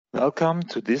Welcome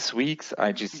to this week's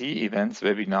IGC Events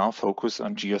webinar focused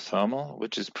on geothermal,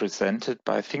 which is presented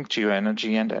by Think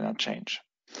Geoenergy and Enerchange.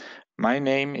 My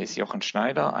name is Jochen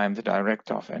Schneider. I'm the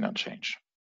Director of Enerchange.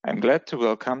 I'm glad to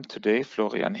welcome today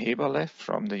Florian Heberle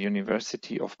from the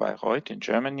University of Bayreuth in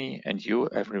Germany and you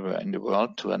everywhere in the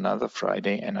world to another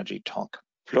Friday Energy Talk.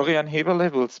 Florian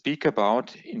Heberle will speak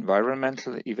about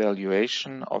environmental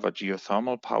evaluation of a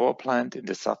geothermal power plant in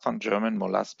the southern German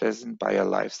Mollass Basin by a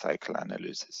life cycle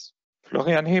analysis.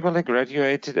 Florian Heberle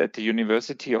graduated at the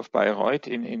University of Bayreuth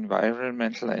in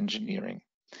environmental engineering.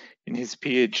 In his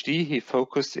PhD, he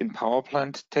focused in power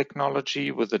plant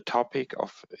technology with the topic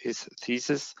of his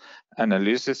thesis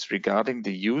analysis regarding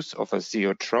the use of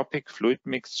azeotropic fluid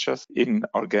mixtures in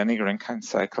organic Rankine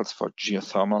cycles for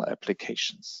geothermal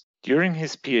applications. During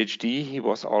his PhD, he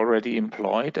was already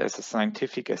employed as a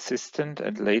scientific assistant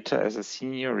and later as a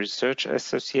senior research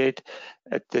associate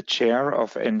at the chair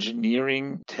of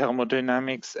engineering,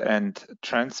 thermodynamics, and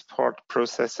transport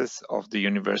processes of the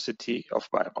University of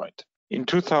Bayreuth. In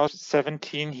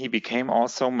 2017, he became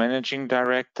also managing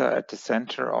director at the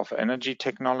Center of Energy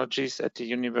Technologies at the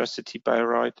University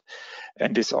Bayreuth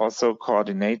and is also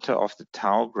coordinator of the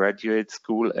TAU Graduate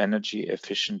School Energy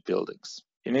Efficient Buildings.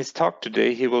 In his talk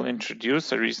today, he will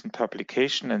introduce a recent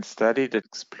publication and study that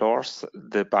explores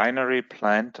the binary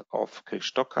plant of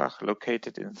Kirchstockach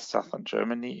located in southern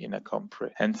Germany in a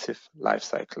comprehensive life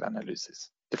cycle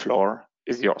analysis. The floor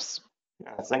is yours.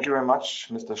 Thank you very much,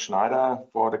 Mr. Schneider,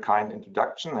 for the kind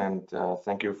introduction, and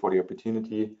thank you for the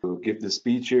opportunity to give the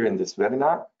speech here in this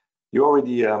webinar. You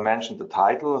already mentioned the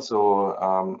title,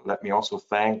 so let me also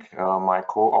thank my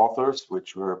co-authors,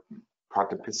 which were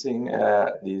participating in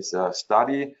this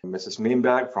study, Mrs.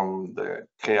 Meenberg from the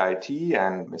KIT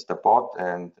and Mr. Bott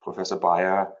and Professor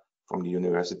Bayer from the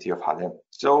University of Halle.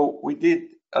 So we did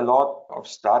a lot of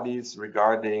studies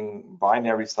regarding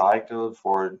binary cycle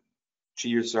for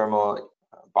geothermal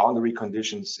boundary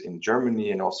conditions in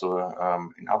Germany and also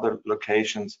in other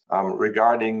locations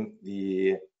regarding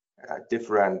the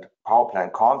different power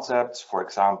plant concepts, for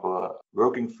example,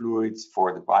 working fluids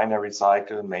for the binary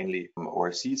cycle, mainly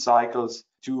ORC cycles,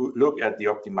 to look at the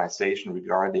optimization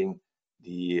regarding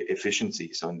the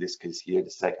efficiency. So in this case here, the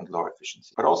second law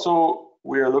efficiency. But also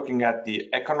we are looking at the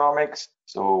economics.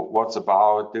 So what's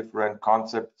about different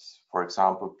concepts, for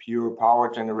example, pure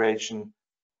power generation,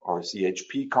 or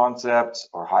CHP concepts,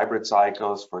 or hybrid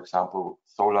cycles, for example,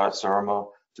 solar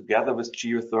thermal together with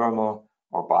geothermal,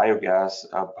 or biogas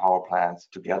power plants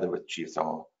together with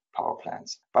geothermal power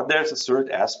plants. But there's a third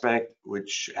aspect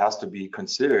which has to be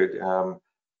considered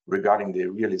regarding the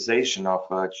realization of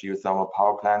geothermal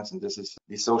power plants, and this is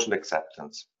the social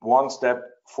acceptance. One step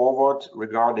forward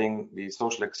regarding the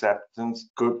social acceptance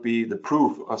could be the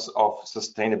proof of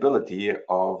sustainability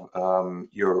of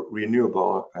your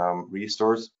renewable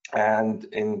resource. And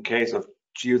in case of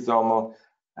geothermal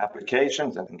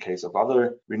applications and in case of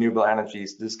other renewable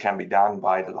energies, this can be done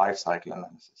by the life cycle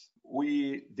analysis.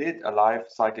 We did a life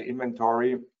cycle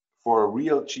inventory for a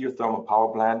real geothermal power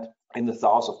plant in the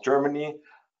south of Germany,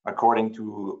 according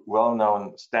to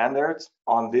well-known standards.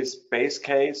 On this base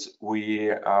case,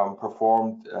 we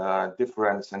performed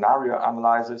different scenario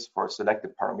analysis for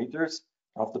selected parameters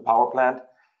of the power plant.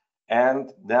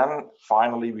 And then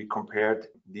finally, we compared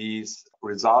these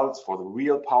results for the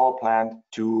real power plant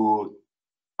to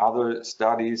other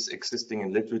studies existing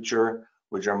in literature,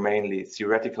 which are mainly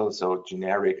theoretical, so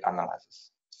generic analysis.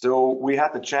 So we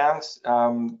had the chance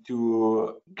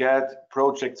to get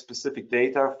project-specific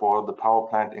data for the power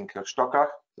plant in Kirchstockach.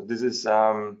 So this is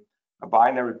a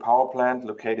binary power plant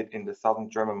located in the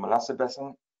southern German Mollass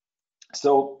Basin.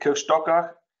 So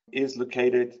Kirchstockach is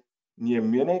located near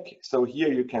Munich. So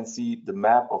here you can see the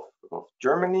map of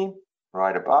Germany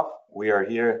right above. We are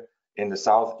here in the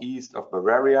southeast of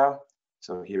Bavaria.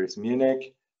 So here is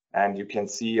Munich. And you can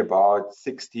see about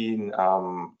 16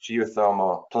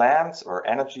 geothermal plants or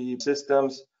energy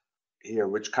systems here,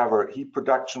 which cover heat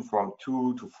production from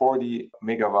 2 to 40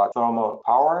 megawatt thermal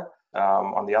power.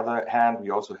 On the other hand, we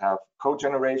also have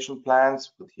cogeneration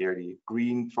plants with here the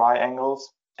green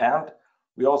triangles. And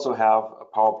we also have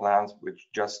power plants which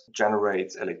just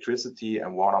generates electricity.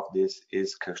 And one of these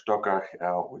is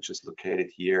Kirchstockach, which is located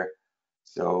here.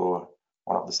 So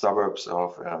one of the suburbs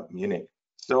of Munich.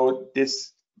 So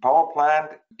this power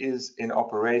plant is in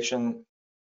operation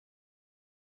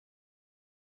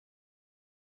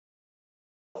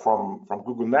from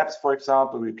Google Maps, for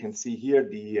example. We can see here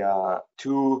the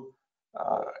two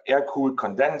air-cooled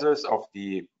condensers of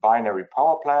the binary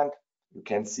power plant. You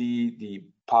can see the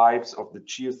pipes of the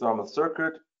geothermal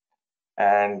circuit,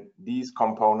 and these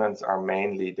components are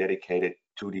mainly dedicated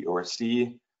to the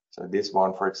ORC So this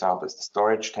one, for example, is the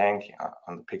storage tank.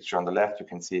 On the picture on the left, you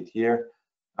can see it here.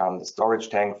 The storage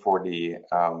tank for the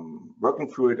working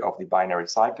fluid of the binary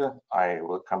cycle. I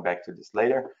will come back to this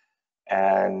later.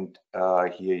 And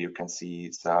here you can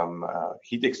see some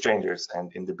heat exchangers.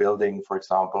 And in the building, for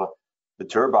example, the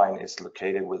turbine is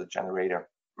located with a generator.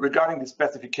 Regarding the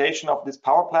specification of this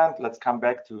power plant, let's come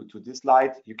back to this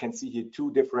slide. You can see here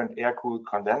two different air-cooled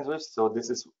condensers. So this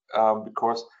is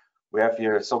because we have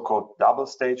here a so-called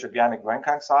double-stage organic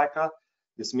Rankine cycle.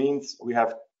 This means we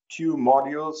have two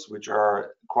modules which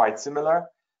are quite similar,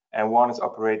 and one is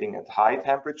operating at high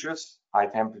temperatures. High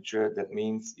temperature, that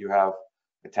means you have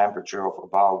a temperature of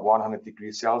about 100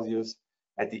 degrees Celsius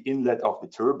at the inlet of the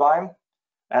turbine.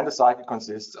 And the cycle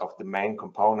consists of the main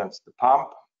components: the pump,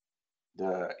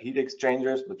 the heat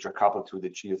exchangers, which are coupled to the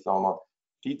geothermal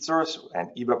heat source and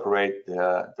evaporate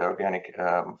the organic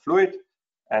fluid.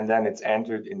 And then it's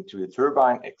entered into the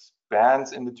turbine,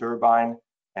 expands in the turbine,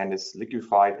 and is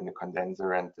liquefied in the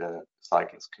condenser, and the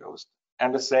cycle is closed.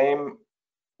 And the same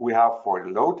we have for the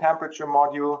low temperature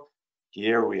module.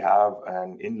 Here we have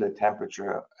an inlet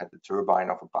temperature at the turbine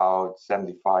of about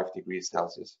 75 degrees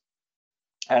Celsius.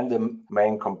 And the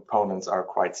main components are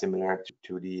quite similar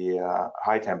to the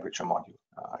high temperature module.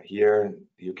 Here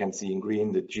you can see in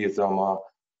green the geothermal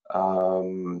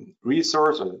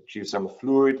resource, or the geothermal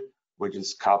fluid, which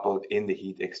is coupled in the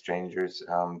heat exchangers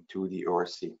to the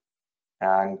ORC.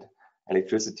 And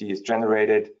electricity is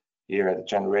generated here at the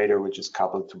generator, which is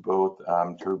coupled to both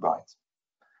turbines.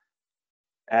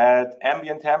 At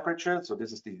ambient temperature, so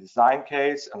this is the design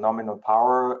case, a nominal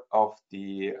power of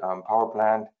the power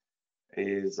plant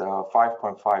is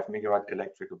 5.5 megawatt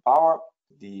electrical power.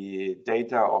 The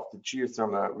data of the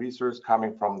geothermal resource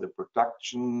coming from the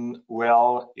production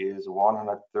well is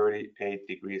 138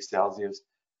 degrees Celsius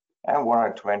and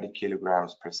 120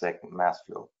 kilograms per second mass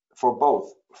flow. For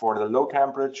both, for the low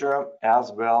temperature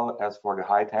as well as for the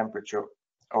high temperature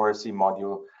ORC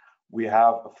module, we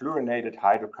have a fluorinated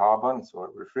hydrocarbon, so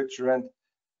a refrigerant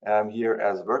here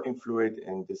as working fluid,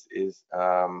 and this is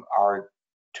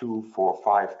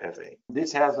R245Fa.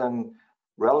 This has a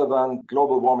relevant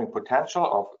global warming potential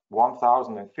of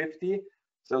 1050.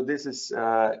 So this is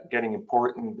getting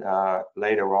important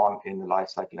later on in the life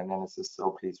cycle analysis.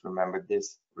 So please remember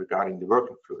this regarding the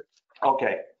working fluid.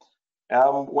 Okay,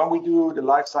 when we do the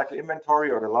life cycle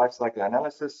inventory or the life cycle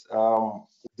analysis,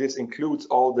 this includes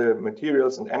all the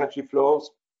materials and energy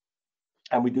flows,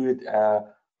 and we do it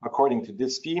according to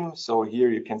this scheme. So here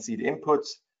you can see the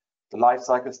inputs, the life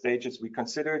cycle stages we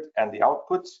considered, and the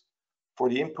outputs. For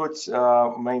the inputs,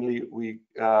 mainly we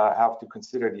have to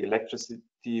consider the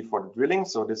electricity for the drilling.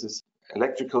 So this is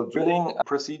electrical drilling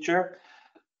procedure.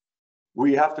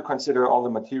 We have to consider all the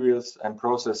materials and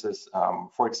processes,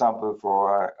 for example,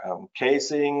 for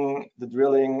casing the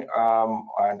drilling,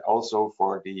 and also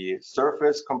for the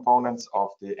surface components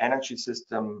of the energy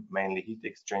system, mainly heat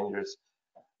exchangers,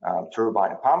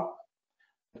 turbine, pump.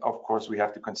 Of course, we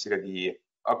have to consider the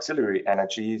auxiliary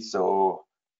energy. So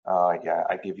yeah,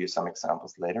 I give you some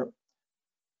examples later.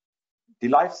 The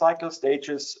life cycle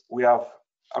stages, we have,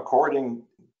 according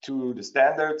to the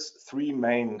standards, three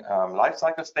main life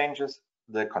cycle stages: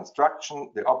 the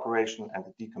construction, the operation, and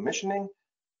the decommissioning.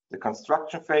 The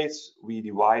construction phase, we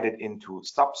divide it into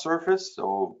subsurface,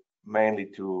 so mainly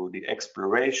to the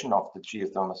exploration of the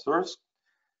geothermal source,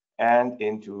 and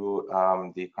into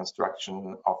the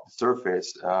construction of the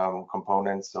surface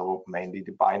components, so mainly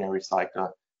the binary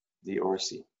cycle, the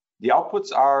ORC. The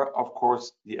outputs are, of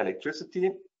course, the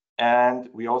electricity, and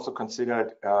we also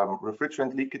considered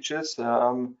refrigerant leakages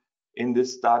in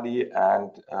this study, and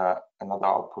another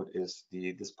output is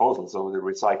the disposal, so the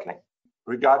recycling.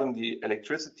 Regarding the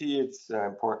electricity, it's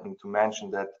important to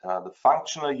mention that the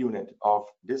functional unit of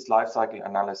this life cycle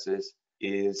analysis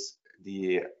is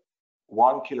the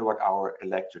 1 kilowatt hour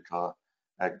electrical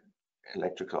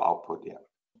output. Yeah.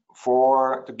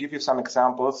 To give you some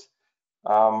examples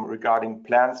regarding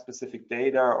plant specific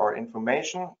data or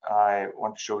information, I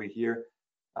want to show you here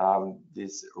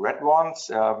these red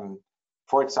ones.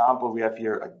 For example, we have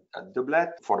here a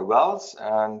doublet for the wells,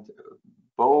 and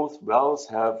both wells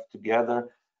have together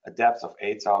a depth of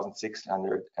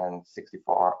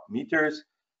 8,664 meters,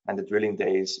 and the drilling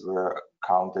days were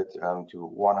counted to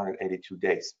 182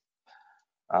 days.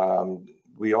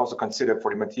 We also considered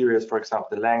for the materials, for example,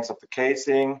 the length of the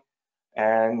casing,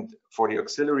 and for the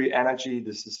auxiliary energy,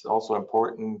 this is also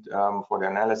important for the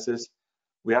analysis.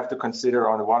 We have to consider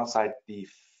on the one side the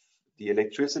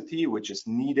electricity which is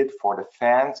needed for the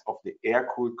fans of the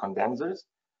air-cooled condensers,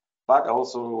 but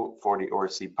also for the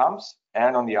ORC pumps,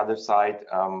 and on the other side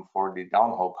for the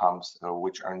downhole pumps,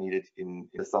 which are needed in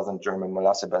the southern German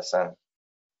Molasse Basin.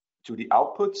 To the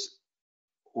outputs,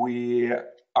 we,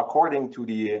 according to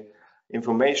the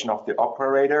information of the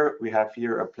operator, we have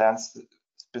here a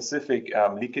plant-specific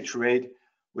leakage rate,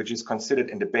 which is considered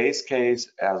in the base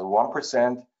case as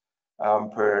 1%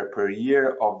 per year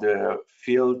of the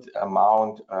filled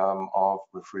amount of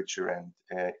refrigerant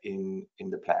in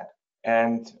the plant.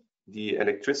 And the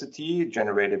electricity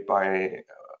generated by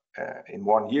in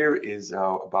 1 year is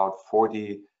about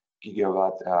 40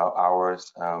 gigawatt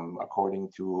hours, according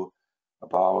to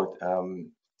about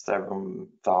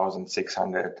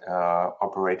 7,600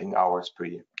 operating hours per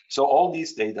year. So all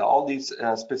these data, all these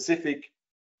specific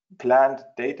plant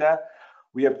data,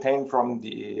 we obtain from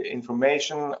the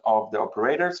information of the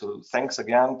operator. So thanks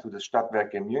again to the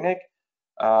Stadtwerke in Munich.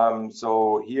 So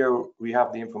here we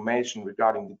have the information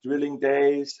regarding the drilling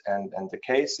days and the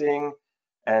casing.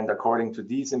 And according to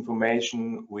these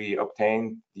information, we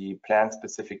obtain the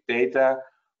plant-specific data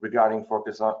regarding, for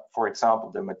example,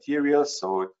 the materials. So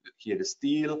here the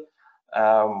steel,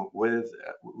 with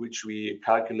which we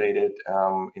calculated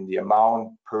in the amount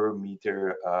per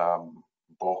meter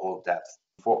borehole depth.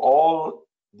 For all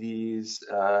these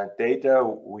data,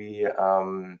 we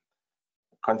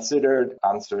considered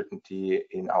uncertainty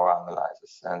in our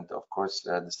analysis. And of course,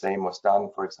 the same was done,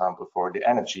 for example, for the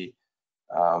energy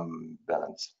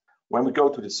balance. When we go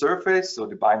to the surface, so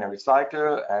the binary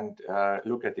cycle, and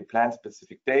look at the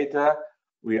plant-specific data,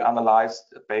 we analyzed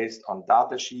based on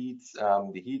data sheets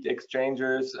the heat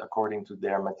exchangers according to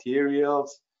their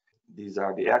materials. These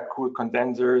are the air-cooled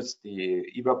condensers, the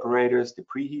evaporators, the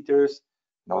preheaters,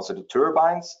 and also the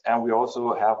turbines. And we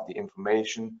also have the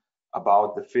information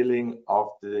about the filling of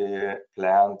the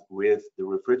plant with the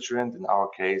refrigerant, in our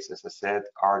case, as I said,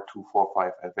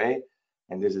 R245FA,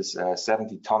 and this is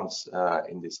 70 tons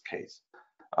in this case.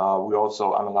 We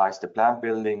also analyzed the plant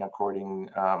building according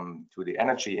to the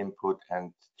energy input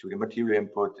and to the material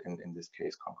input, in this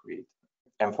case, concrete.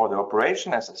 And for the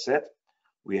operation, as I said,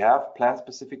 we have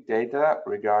plant-specific data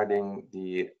regarding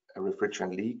the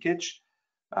refrigerant leakage.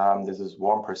 This is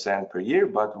 1% per year,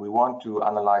 but we want to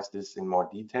analyze this in more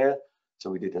detail.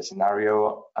 So we did a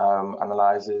scenario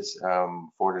analysis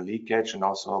for the leakage, and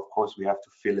also, of course, we have to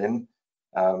fill in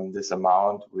this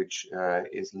amount which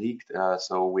is leaked.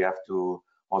 So we have to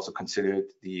also consider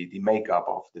the makeup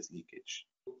of this leakage.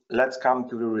 Let's come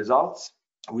to the results.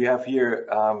 We have here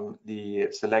the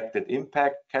selected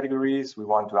impact categories we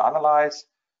want to analyze.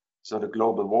 So the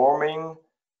global warming,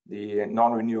 the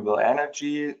non-renewable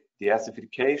energy, the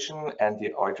acidification, and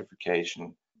the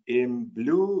eutrophication. In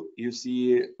blue, you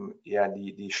see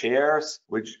the shares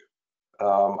which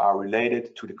are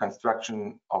related to the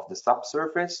construction of the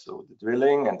subsurface, so the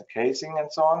drilling and the casing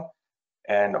and so on,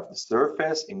 and of the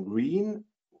surface in green,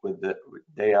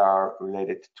 they are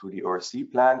related to the ORC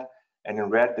plant, and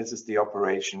in red, this is the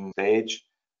operation stage,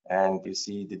 and you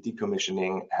see the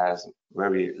decommissioning has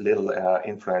very little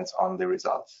influence on the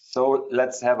results. So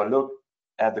let's have a look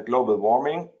at the global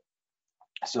warming.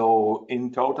 So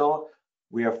in total,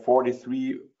 we have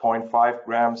 43.5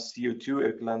 grams CO2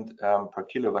 equivalent per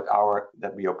kilowatt hour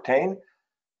that we obtain.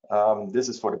 This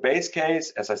is for the base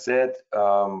case. As I said,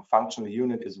 functional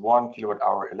unit is 1 kilowatt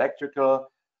hour electrical.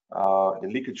 The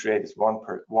leakage rate is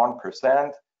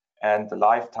 1%, and the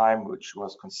lifetime which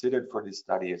was considered for this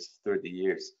study is 30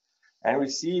 years. And we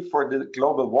see for the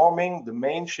global warming, the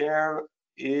main share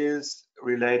is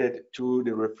related to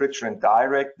the refrigerant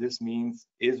direct. This means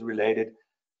is related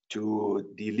to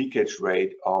the leakage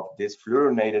rate of this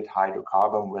fluorinated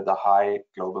hydrocarbon with a high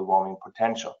global warming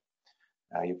potential.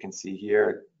 You can see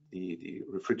here the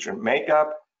refrigerant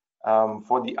makeup.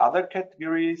 For the other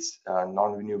categories,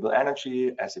 non-renewable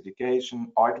energy,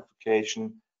 acidification,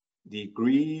 eutrophication, the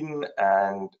green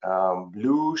and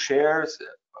blue shares,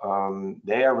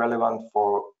 they are relevant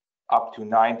for up to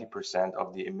 90%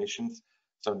 of the emissions.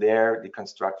 So there, the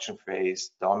construction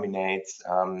phase dominates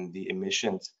the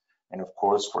emissions. And of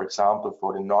course, for example,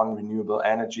 for the non-renewable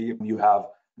energy, you have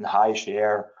a high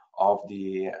share of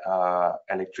the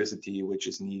electricity which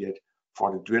is needed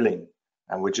for the drilling,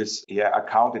 and which is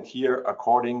accounted here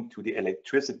according to the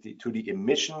electricity, to the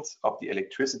emissions of the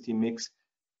electricity mix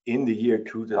in the year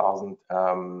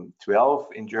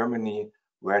 2012 in Germany,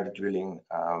 where the drilling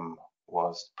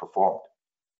was performed.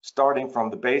 Starting from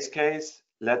the base case,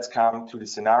 let's come to the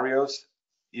scenarios.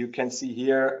 You can see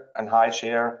here a high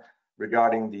share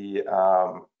regarding the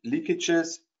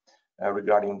leakages,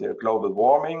 regarding the global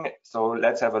warming. So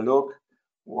let's have a look.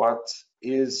 What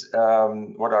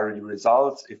are the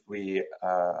results if we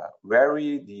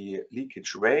vary the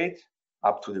leakage rate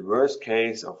up to the worst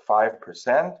case of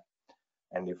 5%.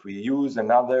 And if we use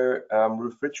another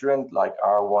refrigerant like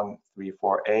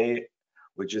R134A,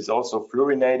 which is also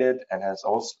fluorinated and has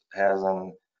a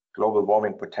global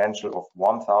warming potential of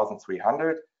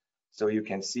 1,300. So you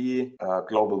can see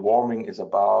global warming is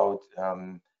about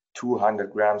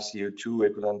 200 grams CO2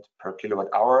 equivalent per kilowatt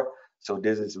hour. So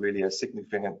this is really a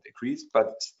significant decrease,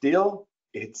 but still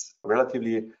it's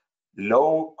relatively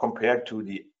low compared to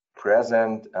the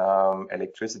present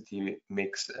electricity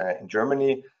mix in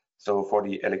Germany. So for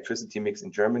the electricity mix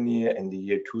in Germany in the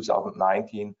year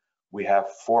 2019, we have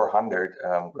 400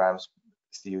 grams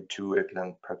CO2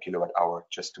 equivalent per kilowatt hour,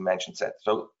 just to mention that.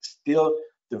 So still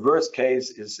the worst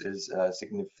case is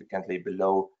significantly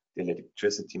below the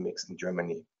electricity mix in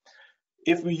Germany.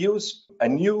 If we use a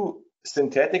new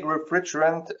synthetic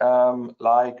refrigerant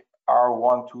like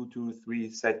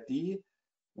R1223ZD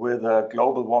with a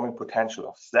global warming potential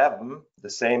of 7, the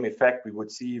same effect we would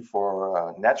see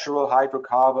for natural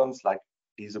hydrocarbons like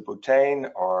isobutane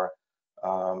or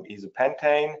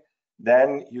isopentane,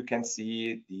 then you can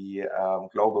see the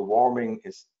global warming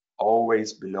is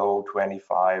always below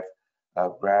 25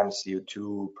 grams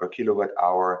CO2 per kilowatt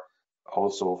hour,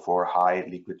 also for high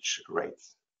leakage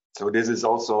rates. So this is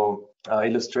also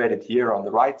illustrated here on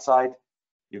the right side.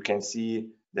 You can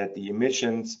see that the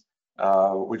emissions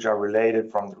which are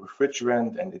related from the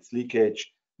refrigerant and its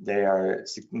leakage, they are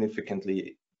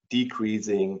significantly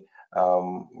decreasing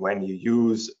when you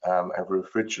use a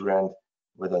refrigerant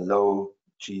with a low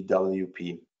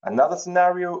GWP. Another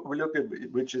scenario we look at,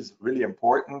 which is really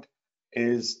important,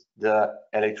 is the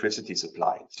electricity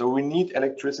supply. So we need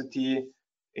electricity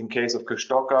in case of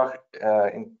Kirchstockach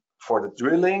for the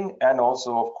drilling and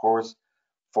also, of course,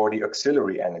 for the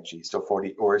auxiliary energy. So for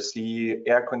the ORC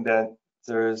air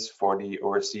condensers, for the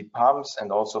ORC pumps,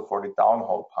 and also for the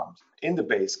downhole pumps. In the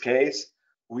base case,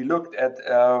 we looked at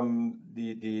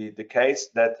the case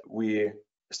that we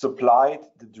supplied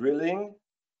the drilling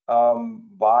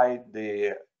by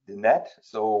the net.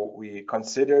 So we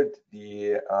considered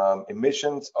the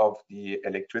emissions of the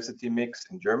electricity mix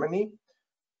in Germany.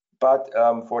 But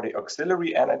for the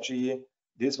auxiliary energy,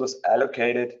 this was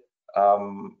allocated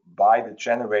by the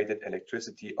generated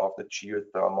electricity of the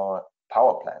geothermal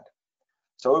power plant.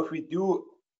 So if we do,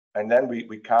 and then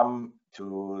we come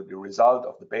to the result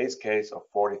of the base case of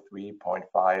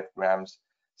 43.5 grams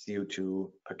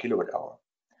CO2 per kilowatt hour.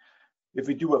 If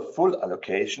we do a full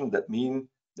allocation, that means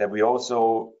that we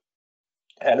also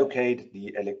allocate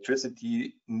the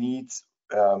electricity needs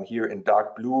here in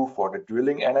dark blue for the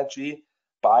drilling energy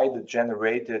by the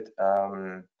generated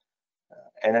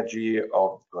energy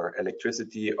of or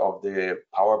electricity of the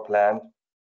power plant,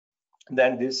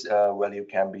 then this value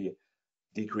can be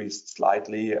decreased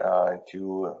slightly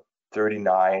to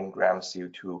 39 grams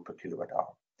CO2 per kilowatt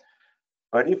hour.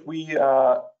 But if we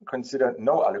consider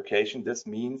no allocation, this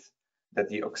means that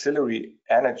the auxiliary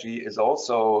energy is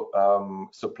also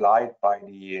supplied by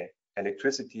the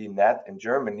electricity net in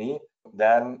Germany.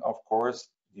 Then, of course,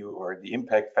 the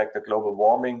impact factor global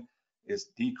warming is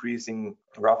decreasing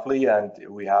roughly, and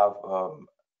we have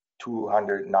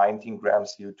 219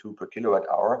 grams CO2 per kilowatt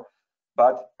hour.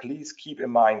 But please keep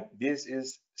in mind, this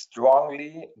is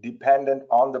strongly dependent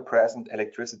on the present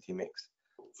electricity mix.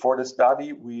 For the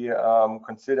study, we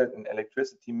considered an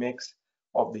electricity mix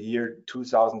of the year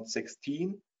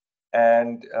 2016,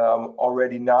 and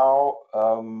already now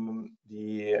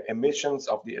the emissions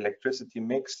of the electricity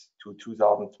mix to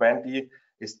 2020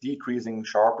 is decreasing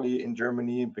sharply in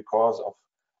Germany because of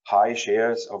high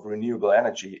shares of renewable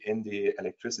energy in the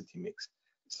electricity mix.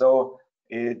 So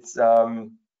it's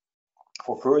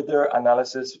for further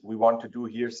analysis, we want to do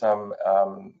here some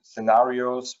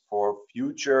scenarios for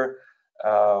future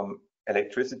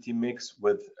electricity mix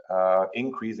with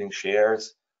increasing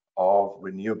shares of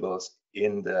renewables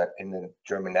in the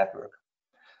German network.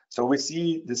 So we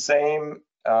see the same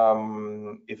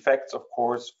effects, of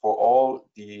course, for all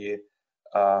the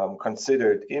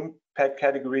considered impact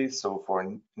categories. So for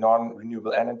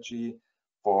non-renewable energy,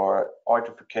 for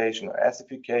eutrophication or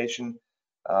acidification,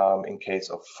 in case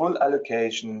of full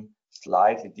allocation,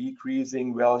 slightly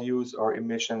decreasing values or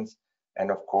emissions,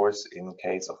 and of course in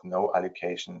case of no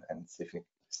allocation and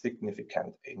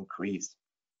significant increase.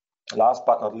 Last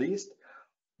but not least,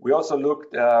 we also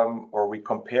looked or we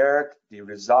compared the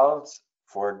results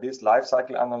for this life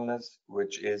cycle analysis,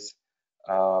 which is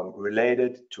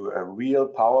related to a real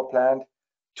power plant,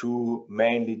 to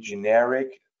mainly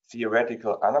generic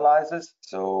theoretical analysis.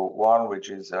 So one which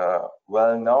is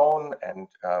well known and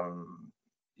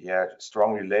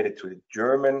strongly related to the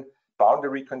German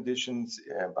boundary conditions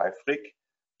by Frick,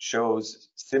 shows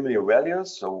similar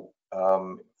values. So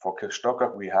for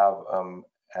Kirchstockach, we have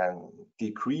a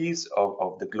decrease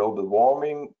of the global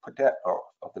warming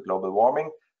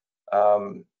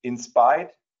in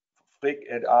spite, Frick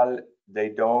et al., they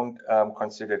don't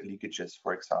consider leakages,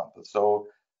 for example. So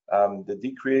the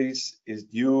decrease is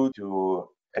due to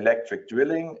electric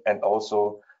drilling and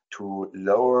also to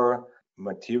lower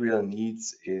material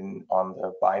needs on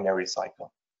the binary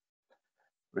cycle.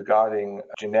 Regarding a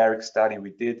generic study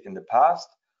we did in the past,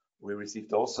 we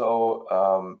received also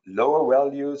lower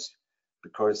values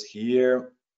because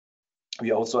here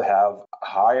we also have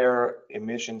higher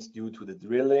emissions due to the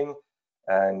drilling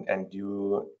and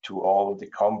due to all the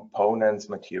components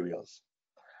materials.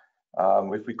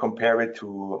 If we compare it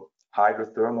to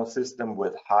hydrothermal system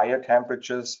with higher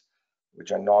temperatures,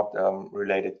 which are not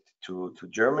related to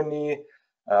Germany,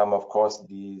 of course,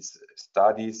 these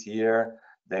studies here,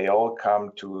 they all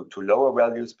come to lower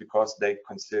values because they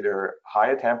consider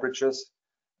higher temperatures,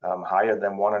 higher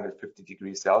than 150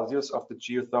 degrees Celsius of the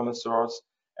geothermal source,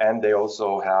 and they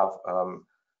also have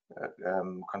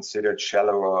considered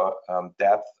shallower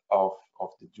depth of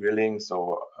the drilling.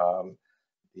 So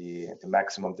the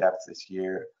maximum depth is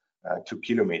here 2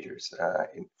 kilometers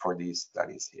for these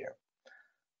studies here.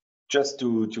 Just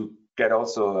to get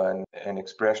also an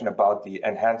expression about the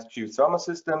enhanced geothermal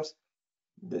systems,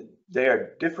 they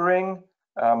are differing,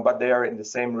 but they are in the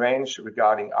same range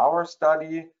regarding our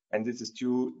study, and this is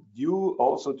due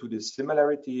also to the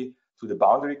similarity to the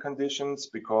boundary conditions,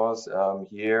 because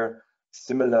here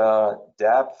similar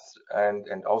depths and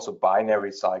also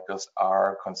binary cycles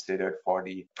are considered for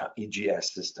the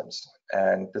EGS systems.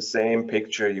 And the same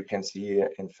picture you can see,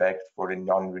 in fact, for the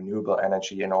non-renewable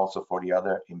energy and also for the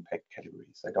other impact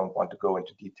categories. I don't want to go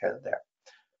into detail there.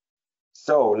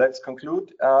 So let's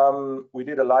conclude. We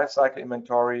did a life cycle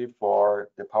inventory for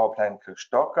the power plant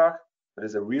Kirchstockach. That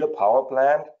is a real power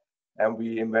plant, and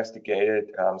we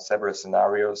investigated several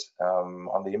scenarios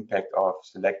on the impact of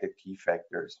selected key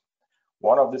factors.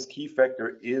 One of these key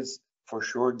factors is for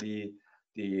sure the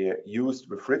used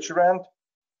refrigerant,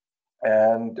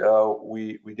 and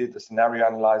we did the scenario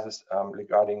analysis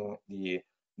regarding the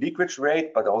leakage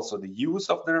rate, but also the use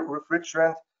of the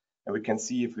refrigerant. And we can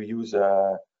see if we use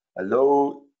a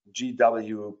low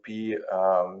GWP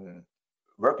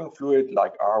working fluid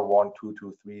like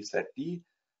R1223ZD,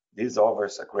 this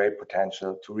offers a great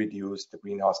potential to reduce the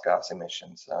greenhouse gas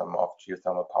emissions of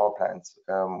geothermal power plants,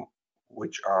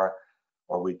 which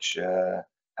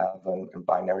have a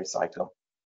binary cycle.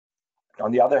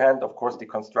 On the other hand, of course, the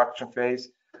construction phase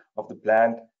of the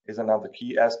plant is another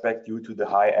key aspect due to the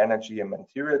high energy and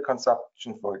material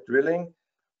consumption for drilling.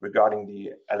 Regarding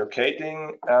the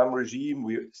allocating regime,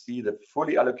 we see that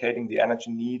fully allocating the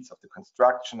energy needs of the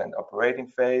construction and operating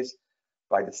phase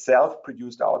by the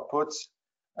self-produced outputs.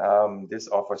 This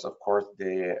offers, of course,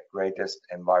 the greatest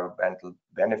environmental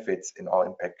benefits in all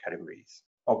impact categories.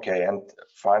 Okay, and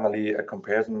finally, a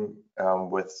comparison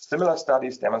with similar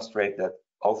studies demonstrate that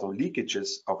also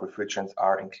leakages of refrigerants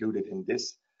are included in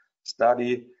this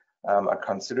study. A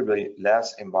considerably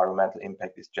less environmental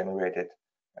impact is generated.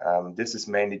 This is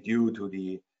mainly due to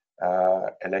the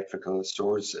electrical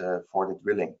source for the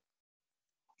drilling.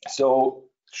 So,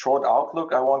 short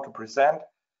outlook I want to present.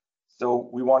 So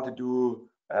we want to do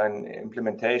an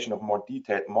implementation of more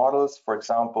detailed models. For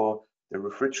example, the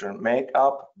refrigerant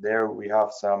makeup. There we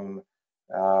have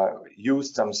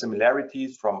used some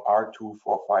similarities from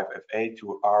R245FA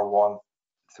to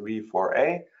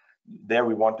R134A. There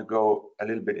we want to go a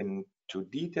little bit into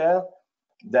detail.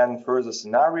 Then further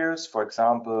scenarios, for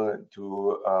example,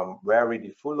 to vary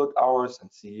the full load hours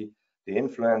and see the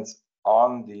influence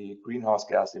on the greenhouse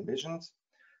gas emissions.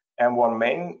 And one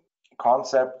main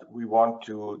concept we want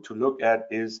to look at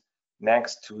is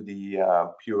next to the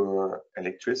pure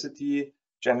electricity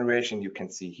generation you can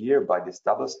see here by this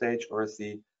double stage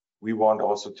earthy, we want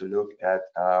also to look at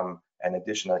an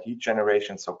additional heat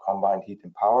generation, so combined heat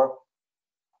and power,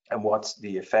 and what's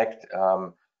the effect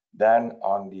then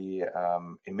on the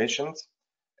emissions,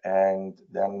 and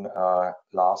then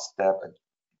last step,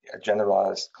 a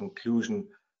generalized conclusion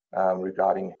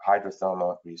regarding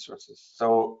hydrothermal resources.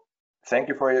 So thank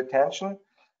you for your attention,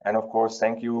 and of course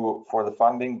thank you for the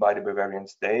funding by the Bavarian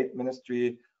State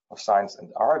Ministry of Science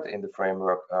and Art in the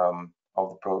framework of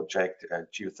the project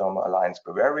Geothermie-Allianz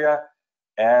Bavaria.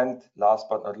 And last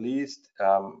but not least,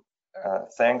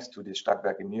 thanks to the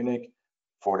Stadtwerke in Munich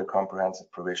for the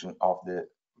comprehensive provision of the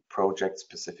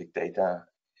project-specific data.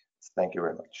 Thank you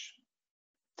very much.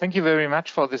 Thank you very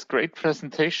much for this great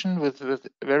presentation with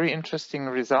very interesting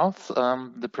results.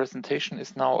 The presentation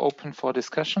is now open for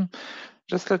discussion.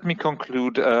 Just let me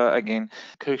conclude again.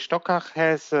 Kirchstockach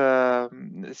has a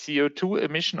CO2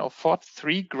 emission of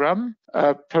 43 gram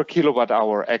per kilowatt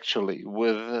hour actually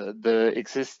with the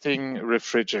existing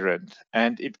refrigerant,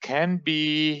 and it can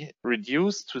be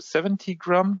reduced to 70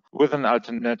 gram with an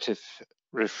alternative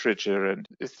refrigerant.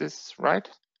 Is this right?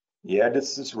 Yeah,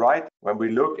 this is right. When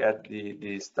we look at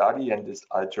the study and this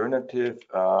alternative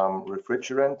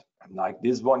refrigerant, like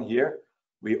this one here,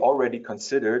 we already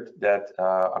considered that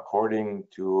according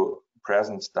to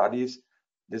present studies,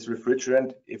 this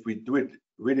refrigerant, if we do it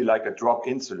really like a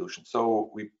drop-in solution, so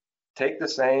we take the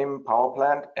same power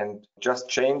plant and just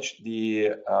change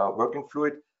the working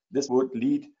fluid, this would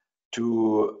lead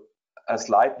to a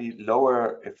slightly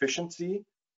lower efficiency,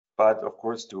 but of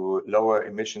course to lower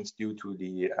emissions due to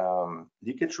the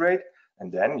leakage rate.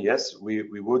 And then, yes, we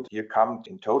would here come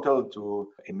in total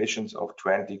to emissions of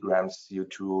 20 grams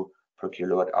CO2 per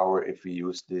kilowatt hour if we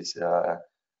use this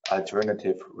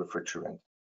alternative refrigerant.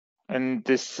 And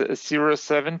this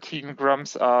 0.17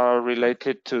 grams are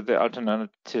related to the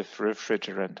alternative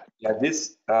refrigerant. Yeah,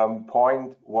 this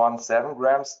 0.17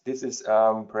 grams, this is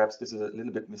perhaps this is a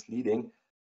little bit misleading.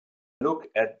 Look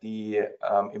at the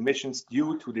emissions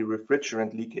due to the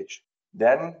refrigerant leakage.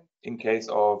 Then, in case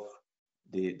of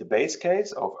the base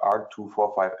case of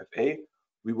R245FA,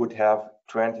 we would have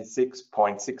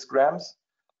 26.6 grams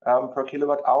per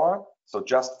kilowatt hour. So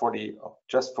just for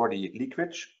the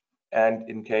leakage. And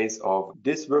in case of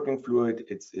this working fluid,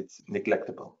 it's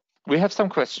neglectable. We have some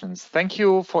questions. Thank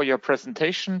you for your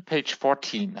presentation. Page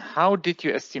 14. How did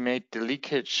you estimate the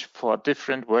leakage for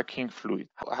different working fluid?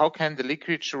 How can the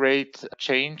leakage rate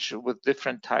change with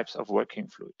different types of working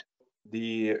fluid?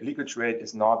 The leakage rate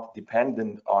is not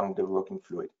dependent on the working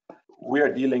fluid. We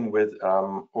are dealing with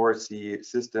ORC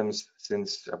systems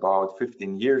since about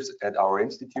 15 years at our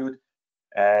institute,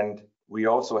 and we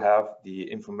also have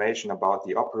the information about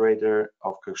the operator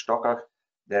of Kirchstockach,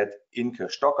 that in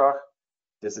Kirchstockach,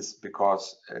 this is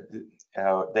because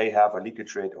they have a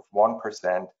leakage rate of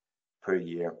 1% per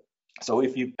year. So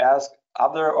if you ask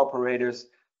other operators,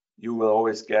 you will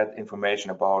always get information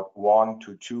about 1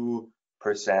 to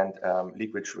 2%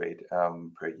 leakage rate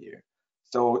per year.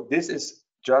 So this is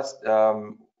just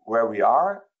where we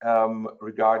are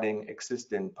regarding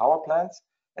existing power plants.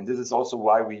 And this is also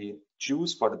why we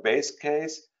choose for the base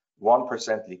case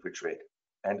 1% leakage rate.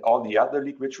 And all the other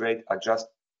leakage rate are just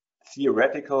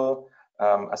theoretical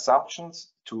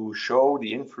assumptions to show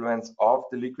the influence of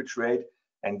the leakage rate.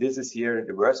 And this is here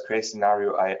the worst case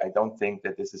scenario. I don't think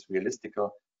that this is realistic.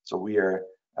 So we are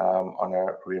on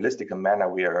a realistic manner,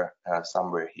 we are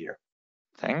somewhere here.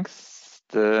 Thanks.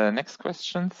 The next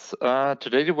questions.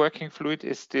 Today the working fluid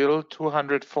is still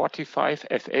 245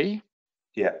 FA?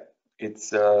 Yeah,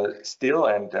 it's still,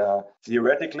 and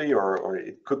theoretically, or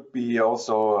it could be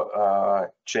also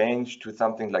changed to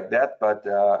something like that, but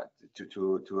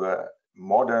to a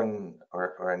modern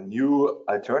or a new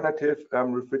alternative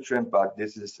refrigerant. But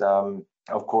this is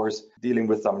of course dealing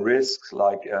with some risks,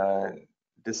 like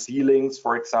the sealings,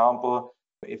 for example,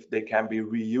 if they can be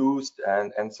reused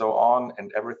and so on,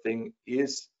 and everything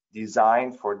is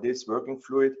designed for this working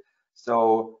fluid.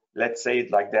 So let's say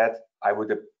it like that, I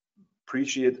would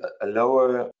appreciate a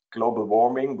lower global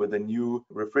warming with a new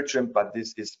refrigerant, but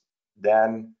this is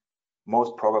then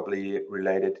most probably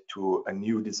related to a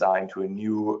new design, to a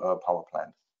new power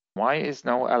plant. Why is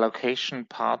no allocation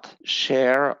part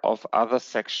share of other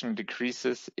section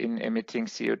decreases in emitting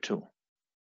CO2?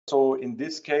 So in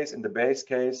this case, in the base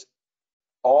case,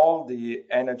 all the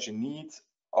energy needs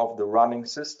of the running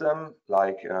system,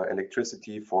 like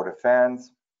electricity for the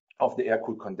fans, of the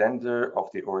air-cooled condenser,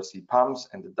 of the ORC pumps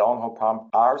and the downhole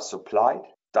pump, are supplied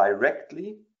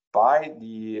directly by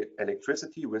the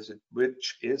electricity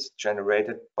which is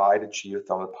generated by the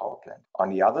geothermal power plant.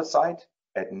 On the other side,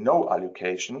 at no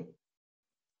allocation,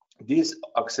 these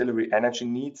auxiliary energy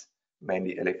needs,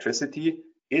 mainly electricity,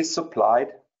 is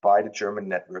supplied by the German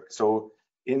network. So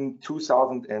in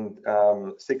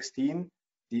 2016,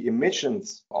 the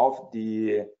emissions of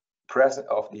the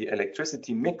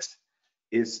electricity mix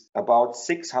is about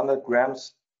 600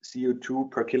 grams CO2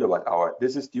 per kilowatt hour.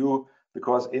 This is due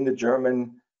because in the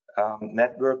German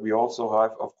network, we also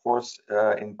have, of course,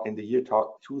 in the year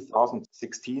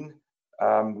 2016,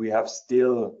 we have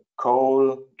still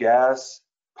coal, gas,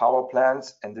 power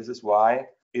plants, and this is why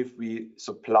if we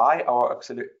supply our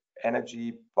auxiliary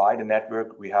energy by the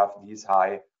network, we have these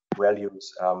high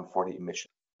values for the emission.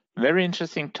 Very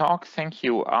interesting talk, thank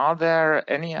you. Are there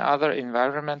any other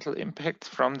environmental impacts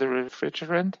from the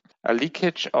refrigerant? A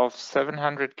leakage of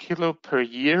 700 kilo per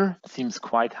year seems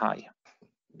quite high.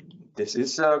 This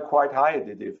is quite high.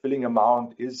 The filling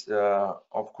amount is,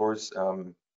 of course,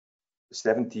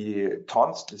 70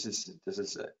 tons. This is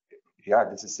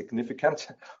significant,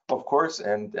 of course.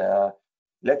 And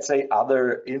let's say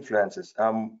other influences.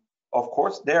 Of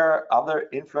course, there are other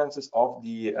influences of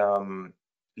the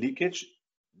leakage.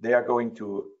 They are going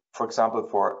to, for example,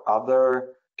 for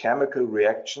other chemical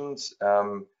reactions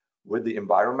with the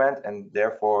environment, and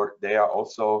therefore they are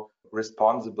also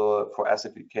responsible for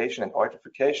acidification and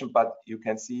eutrophication, but you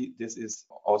can see this is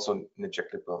also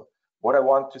negligible. What I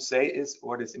want to say is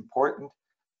what is important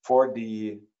for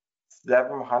the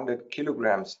 700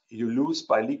 kilograms you lose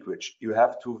by leakage. You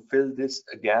have to fill this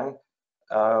again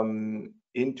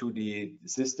into the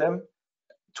system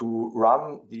to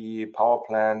run the power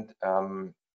plant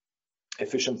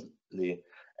efficiently.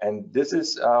 And this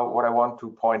is what I want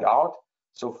to point out.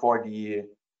 So for the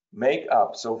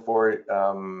makeup, so for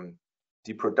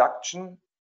the production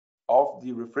of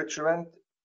the refrigerant,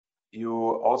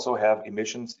 you also have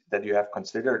emissions that you have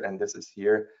considered, and this is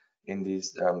here in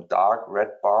these dark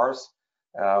red bars,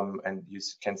 and you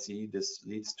can see this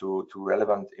leads to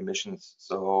relevant emissions.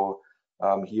 So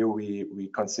here we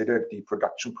considered the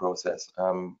production process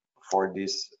for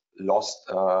this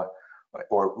lost or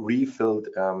refilled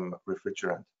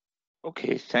refrigerant.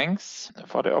 Okay, thanks.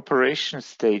 For the operation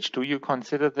stage, do you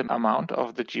consider the amount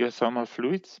of the geothermal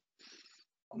fluids?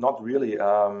 Not really.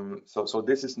 So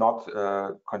this is not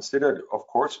considered. Of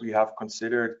course, we have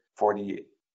considered for the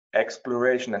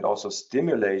exploration and also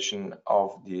stimulation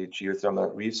of the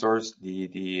geothermal resource.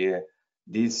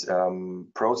 These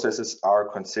processes are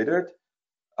considered.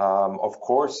 Of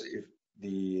course, if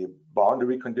the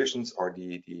boundary conditions or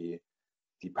the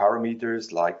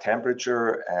parameters like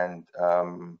temperature and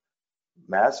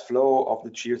mass flow of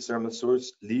the geothermal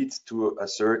source leads to a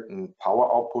certain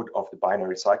power output of the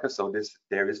binary cycle. So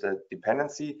there is a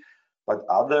dependency, but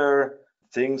other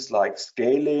things like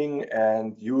scaling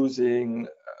and using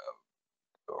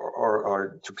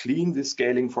or to clean the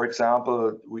scaling, for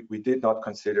example, we did not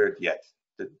consider it yet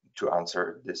to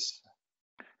answer this.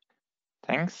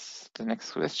 Thanks. The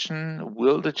next question,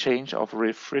 will the change of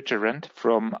refrigerant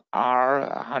from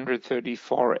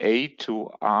R134A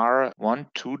to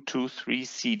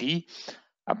R1223CD,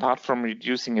 apart from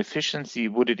reducing efficiency,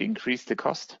 would it increase the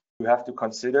cost? You have to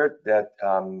consider that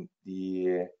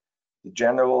the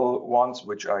general ones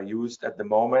which are used at the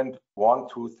moment,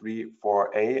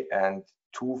 1234A and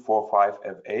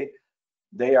 245FA,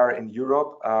 they are in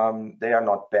Europe. They are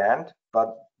not banned,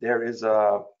 but there is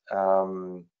a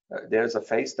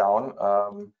phase down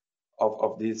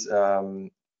of these.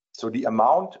 So the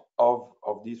amount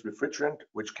of these refrigerant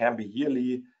which can be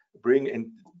yearly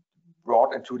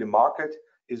brought into the market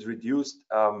is reduced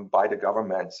by the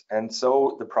governments, and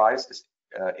so the price is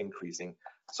increasing.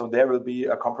 So there will be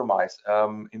a compromise.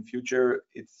 In future,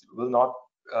 it will not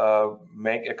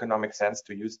make economic sense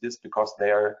to use this because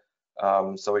they are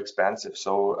so expensive.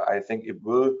 So I think it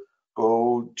will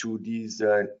go to these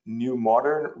new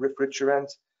modern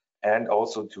refrigerants and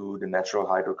also to the natural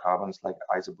hydrocarbons like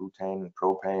isobutane,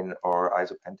 propane, or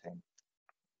isopentane.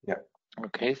 Yeah.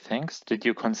 Okay, thanks. Did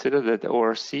you consider that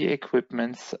ORC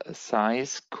equipment's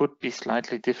size could be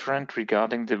slightly different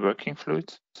regarding the working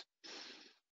fluids?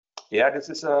 Yeah, this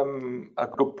is a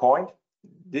good point.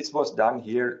 This was done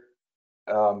here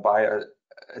by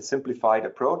a simplified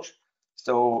approach.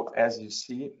 So as you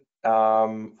see,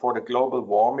 for the global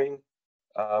warming,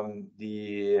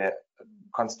 the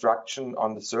construction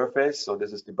on the surface, so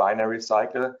this is the binary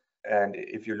cycle, and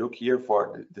if you look here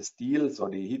for the steel, so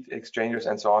the heat exchangers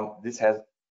and so on, this has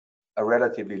a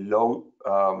relatively low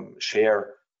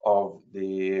share of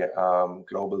the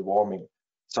global warming.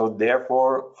 So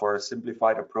therefore, for a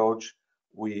simplified approach,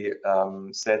 we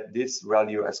set this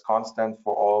value as constant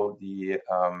for all the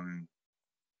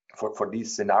for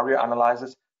these scenario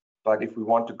analyses. But if we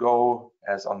want to go,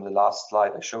 as on the last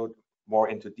slide I showed, more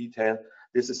into detail,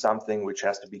 this is something which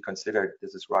has to be considered.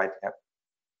 This is right. Yeah.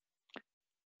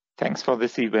 Thanks for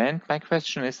this event. My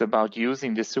question is about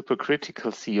using the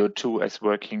supercritical CO2 as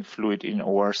working fluid in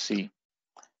ORC.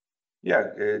 Yeah,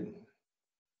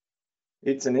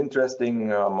 it's an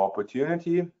interesting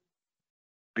opportunity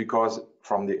because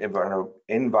from the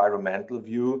environmental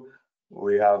view,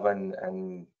 we have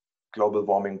an global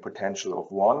warming potential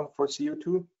of 1 for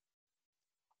CO2.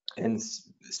 In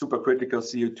supercritical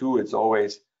CO2, it's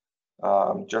always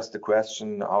just a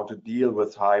question how to deal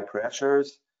with high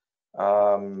pressures.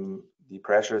 The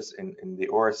pressures in the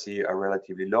ORC are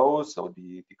relatively low, so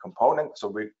the component, so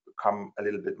we come a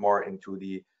little bit more into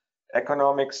the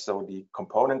economics, so the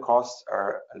component costs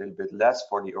are a little bit less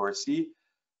for the ORC.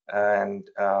 And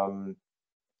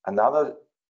another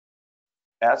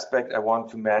aspect I want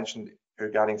to mention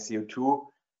regarding CO2,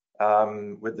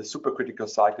 with the supercritical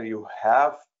cycle, you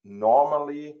have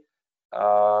normally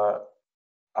a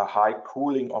high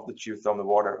cooling of the geothermal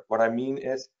water. What I mean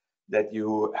is that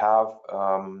you have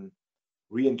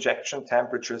reinjection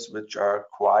temperatures which are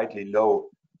quite low.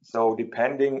 So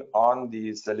depending on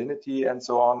the salinity and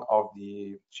so on of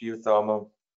the geothermal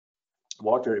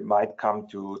water, it might come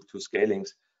to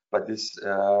scalings, but this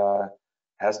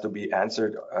has to be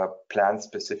answered plant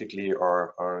specifically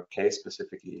or case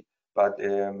specifically. But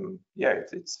yeah,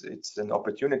 it's an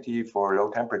opportunity for low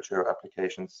temperature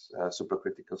applications,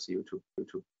 supercritical CO2.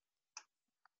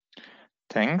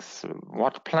 Thanks.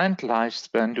 What plant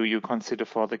lifespan do you consider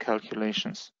for the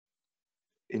calculations?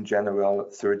 In general,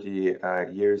 30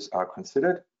 years are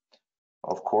considered.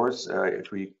 Of course,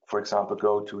 if we, for example,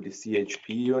 go to the CHP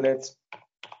units,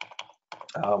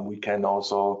 we can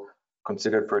also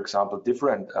consider, for example,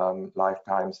 different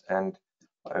lifetimes. And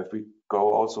if we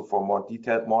go also for more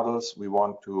detailed models, we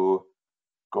want to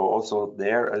go also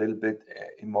there a little bit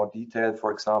in more detail.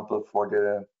 For example, for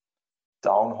the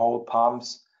downhole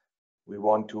pumps, we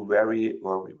want to vary,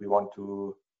 or we want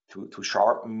to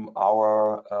sharpen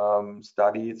our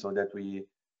study so that we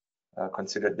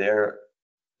consider their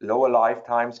lower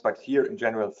lifetimes. But here in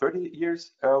general, 30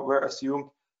 years were assumed.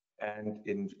 And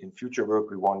in future work,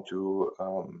 we want to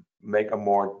make a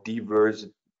more diverse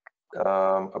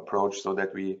approach so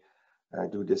that we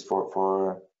do this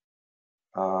for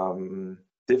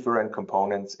different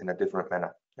components in a different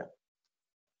manner. Yeah.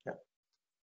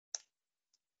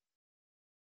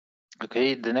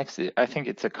 Okay, the next, I think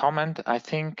it's a comment. I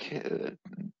think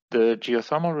the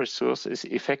geothermal resource is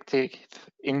effective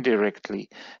indirectly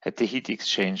at the heat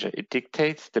exchanger. It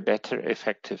dictates the better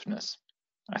effectiveness.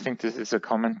 I think this is a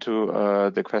comment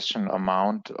to the question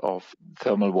amount of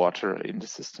thermal water in the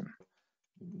system.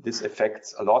 This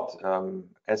affects a lot.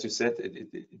 As you said,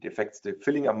 it affects the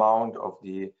filling amount of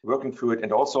the working fluid.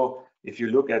 And also, if you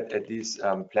look at this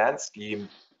plant scheme,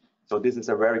 so this is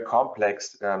a very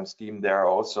complex scheme. There are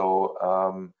also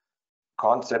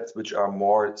concepts which are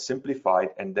more simplified,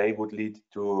 and they would lead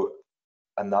to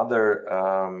another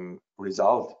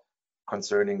result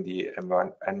concerning the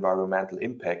environmental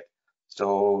impact.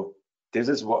 So this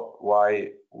is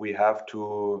why we have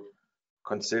to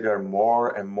consider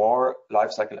more and more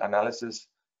life cycle analysis,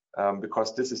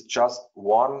 because this is just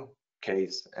one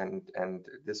case, and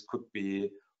this could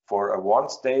be for a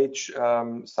one-stage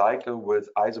cycle with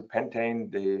isopentane.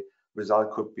 The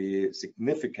result could be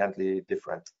significantly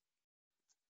different.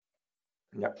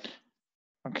 Yeah.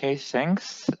 Okay,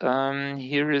 thanks.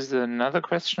 Here is another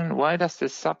question. Why does the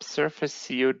subsurface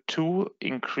CO2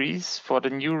 increase for the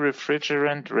new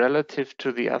refrigerant relative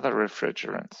to the other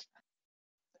refrigerants?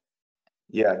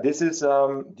 Yeah, this is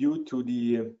due to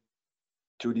the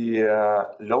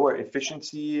lower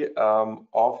efficiency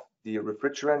of the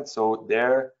refrigerant. So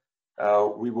there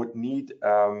we would need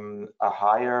a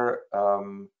higher.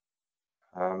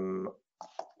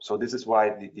 So this is why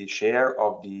the share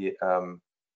of the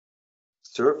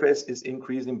surface is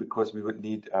increasing, because we would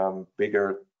need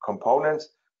bigger components.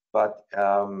 But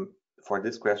for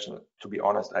this question, to be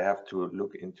honest, I have to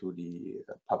look into the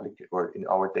public or in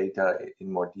our data in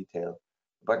more detail.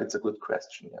 But it's a good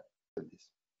question. Yeah.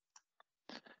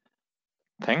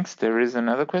 Thanks. There is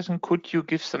another question. Could you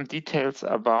give some details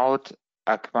about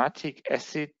aquatic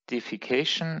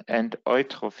acidification and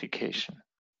eutrophication?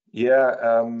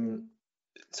 Yeah.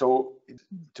 So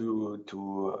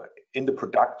in the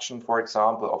production, for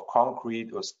example, of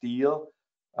concrete or steel,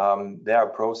 there are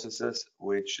processes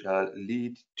which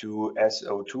lead to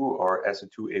SO2 or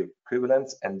SO2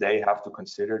 equivalents, and they have to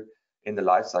consider in the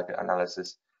life cycle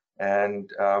analysis. And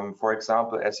for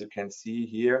example, as you can see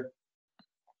here,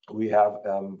 we have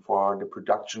for the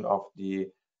production of the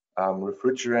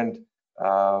refrigerant,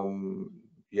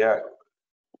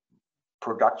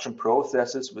 production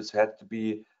processes which had to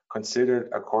be considered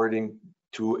according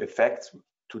to effects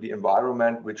to the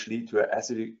environment which lead to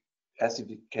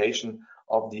acidification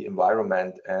of the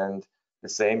environment, and the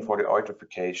same for the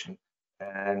eutrophication.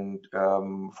 And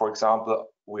for example,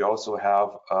 we also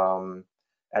have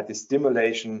at the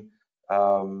stimulation,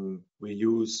 we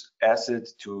use acid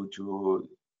to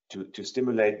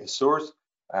stimulate the source,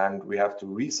 and we have to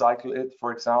recycle it,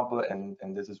 for example, and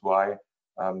this is why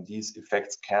these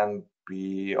effects can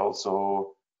be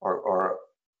also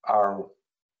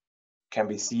can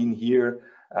be seen here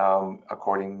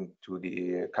according to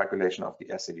the calculation of the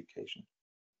acidification.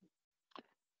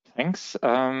 Thanks.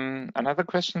 Another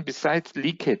question, besides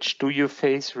leakage, do you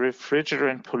face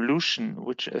refrigerant pollution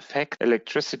which affect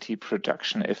electricity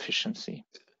production efficiency?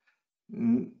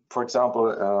 For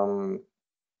example,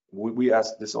 we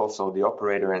asked this also the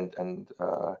operator, and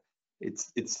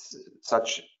it's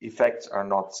such effects are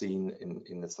not seen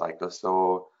in the cycle.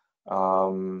 So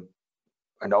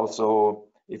and also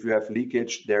if you have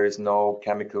leakage, there is no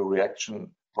chemical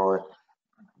reaction, or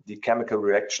the chemical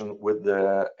reaction with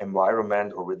the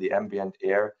environment or with the ambient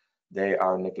air, they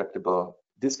are neglectable.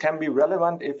 This can be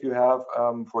relevant if you have,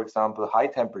 for example, high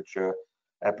temperature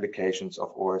applications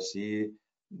of ORC.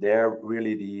 They're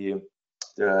really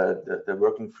the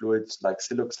working fluids like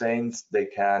siloxanes, they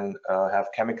can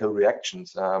have chemical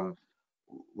reactions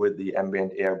with the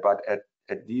ambient air. But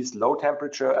at these low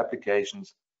temperature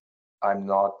applications, I'm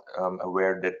not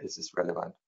aware that this is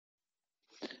relevant.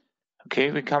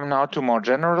 Okay, we come now to more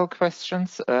general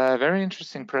questions. Very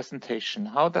interesting presentation.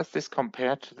 How does this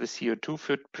compare to the CO2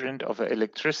 footprint of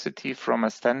electricity from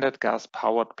a standard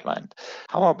gas-powered plant?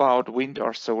 How about wind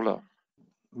or solar?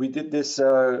 We did this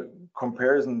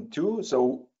comparison too.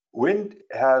 So wind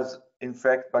has, in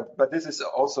fact, but this is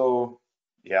also,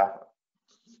 yeah,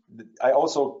 I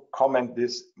also comment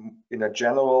this in a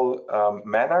general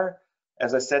manner.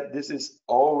 As I said, this is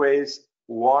always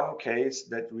one case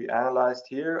that we analyzed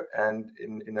here, and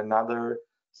in another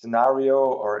scenario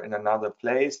or in another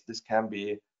place, this can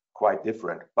be quite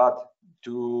different. But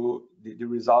the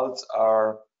results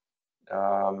are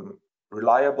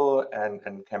reliable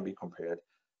and can be compared.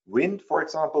 Wind, for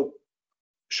example,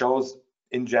 shows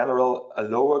in general a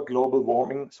lower global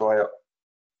warming. So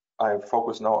I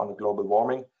focus now on the global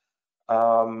warming.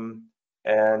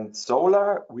 And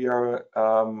solar, we are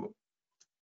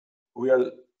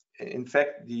in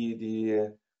fact,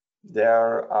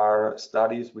 there are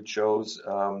studies which shows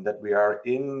that we are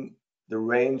in the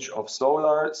range of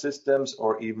solar systems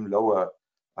or even lower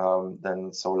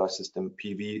than solar system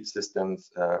PV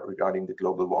systems regarding the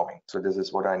global warming. So this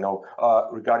is what I know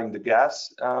regarding the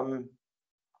gas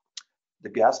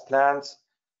plants.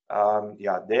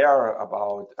 Yeah, they are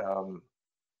about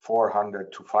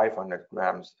 400 to 500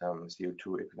 grams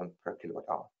CO2 equivalent per kilowatt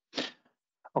hour.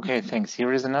 Okay, thanks.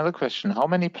 Here is another question. How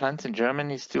many plants in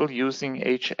Germany still using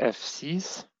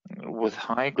HFCs with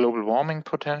high global warming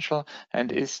potential?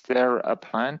 And is there a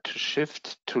plan to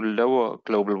shift to lower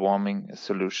global warming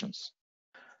solutions?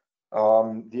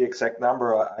 The exact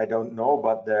number I don't know,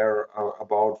 but there are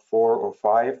about 4 or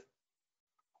 5,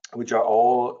 which are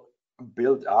all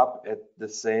built up at the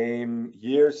same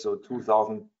year, so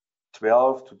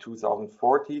 2012 to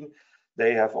 2014.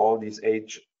 They have all these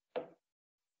HFCs,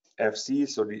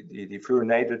 so the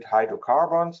fluorinated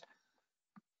hydrocarbons.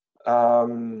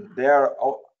 There are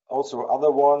also other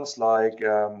ones like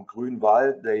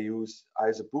Grünwald. They use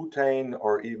isobutane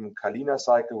or even Kalina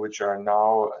cycle, which are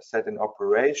now set in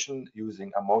operation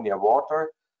using ammonia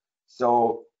water.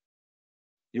 So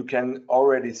you can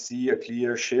already see a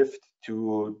clear shift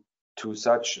to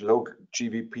such low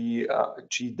GWP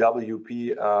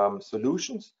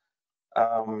solutions.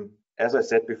 As I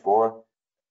said before,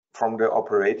 from the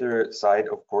operator side,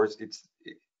 of course,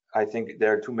 I think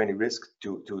there are too many risks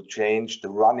to change the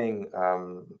running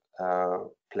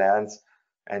plants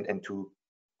and to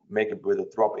make it with a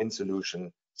drop-in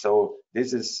solution. So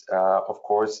this is, of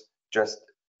course, just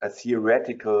a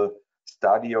theoretical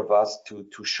study of us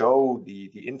to show the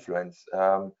influence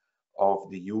of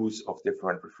the use of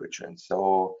different refrigerants.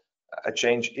 So a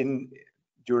change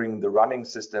during the running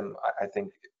system, I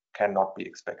think, cannot be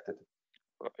expected.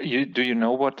 Do you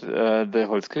know what the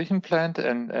Holzkirchen plant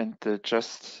and the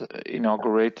just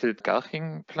inaugurated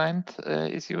Garching plant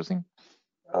is using?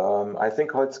 I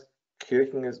think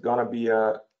Holzkirchen is going to be,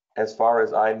 as far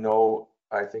as I know,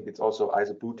 I think it's also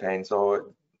isobutane.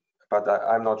 So, but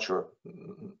I'm not sure.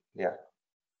 Yeah.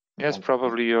 Yes,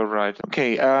 probably you're right.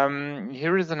 Okay,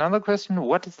 here is another question.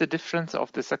 What is the difference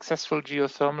of the successful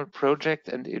geothermal project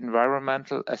and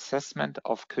environmental assessment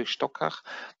of Kirchstockach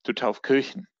to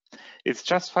Taufkirchen? It's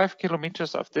just 5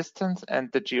 kilometers of distance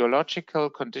and the geological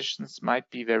conditions might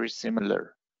be very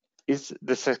similar. Is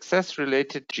the success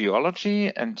related to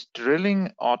geology and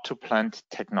drilling or to plant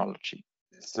technology?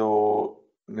 So,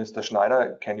 Mr.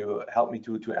 Schneider, can you help me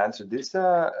to answer this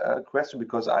question,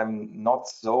 because I'm not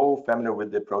so familiar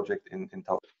with the project in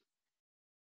Taufkirchen?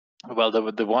 Well,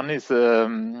 the one is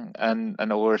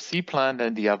an ORC plant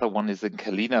and the other one is a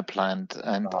Kalina plant,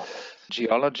 and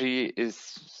geology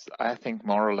is, I think,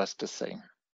 more or less the same.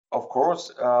 Of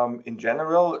course, in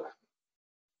general,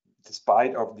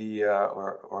 despite of the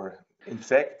or in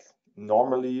fact,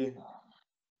 normally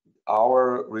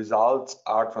our results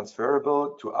are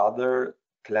transferable to other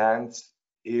plants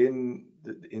in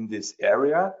this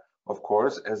area. Of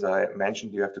course, as I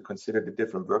mentioned, you have to consider the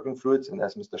different working fluids, and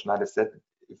as Mr. Schneider said,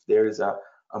 if there is a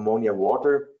ammonia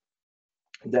water,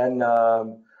 then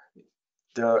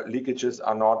the leakages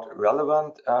are not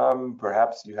relevant.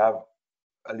 Perhaps you have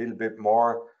a little bit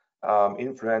more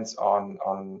influence on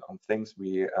things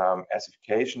we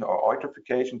acidification or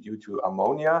eutrophication due to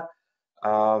ammonia.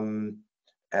 But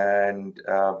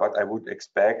I would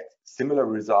expect similar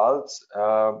results,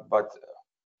 but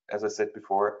as I said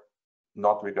before,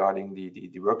 not regarding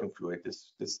the working fluid.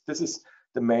 This is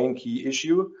the main key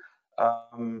issue.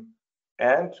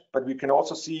 But we can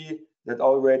also see that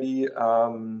already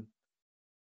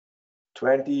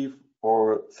 20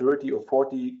 or 30 or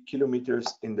 40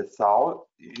 kilometers in the south,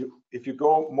 if you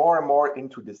go more and more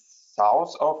into the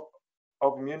south of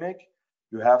Munich,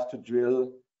 you have to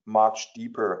drill much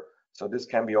deeper. So this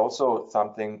can be also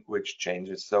something which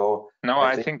changes. So no,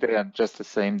 I think they are just the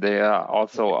same. They are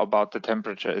also about the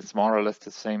temperature. It's more or less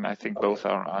the same. I think both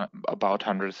are about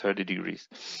 130 degrees.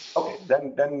 Okay,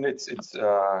 then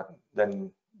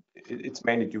it's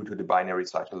mainly due to the binary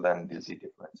cycle than the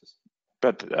differences.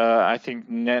 But I think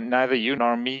neither you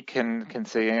nor me can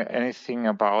say anything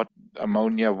about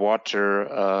ammonia water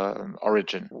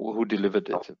origin. Who delivered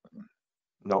it?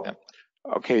 No. Yeah.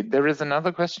 Okay, there is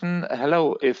another question.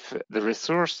 Hello, if the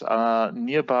resources are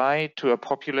nearby to a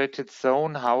populated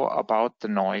zone, how about the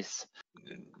noise?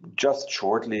 Just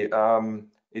shortly,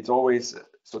 it's always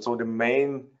so the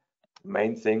main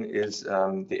thing is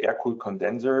the air-cooled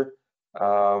condenser,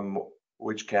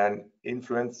 which can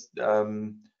influence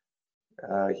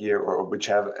here, or which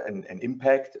have an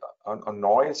impact on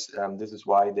noise. This is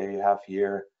why they have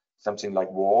here something like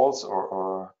walls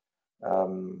or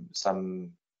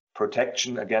some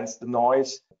protection against the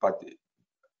noise. But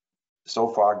so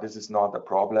far, this is not a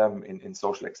problem in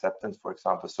social acceptance, for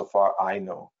example, so far I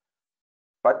know.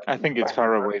 But I think it's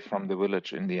far away from the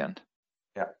village in the end.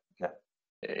 Yeah.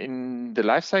 In the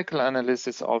life cycle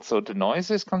analysis, also the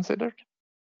noise is considered?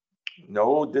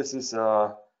 No, this is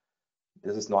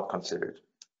not considered.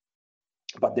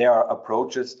 But there are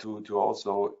approaches to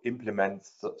also implement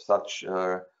such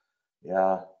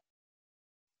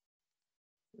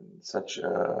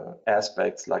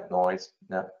aspects like noise.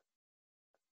 Yeah.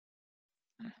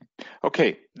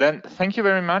 Okay, then thank you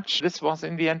very much. This was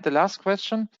in the end the last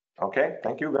question. Okay,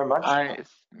 thank you very much.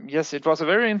 Yes, it was a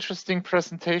very interesting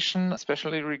presentation,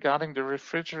 especially regarding the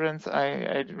refrigerants.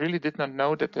 I really did not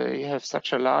know that they have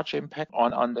such a large impact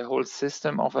on the whole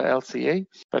system of a LCA.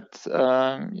 But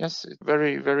yes,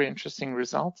 very, very interesting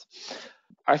results.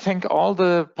 I thank all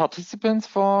the participants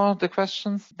for the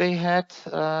questions they had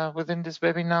within this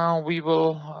webinar. We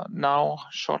will now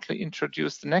shortly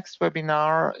introduce the next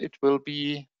webinar. It will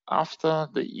be after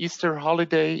the Easter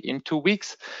holiday in 2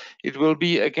 weeks. It will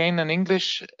be again an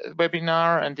English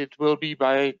webinar, and it will be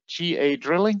by GA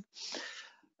Drilling.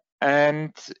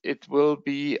 And it will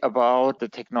be about the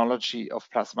technology of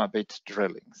plasma bit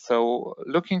drilling. So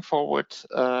looking forward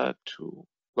to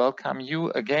welcome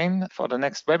you again for the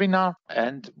next webinar,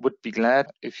 and would be glad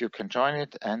if you can join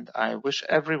it. And I wish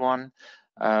everyone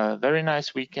a very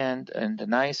nice weekend and a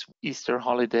nice Easter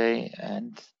holiday,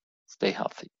 and stay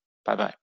healthy. Bye-bye.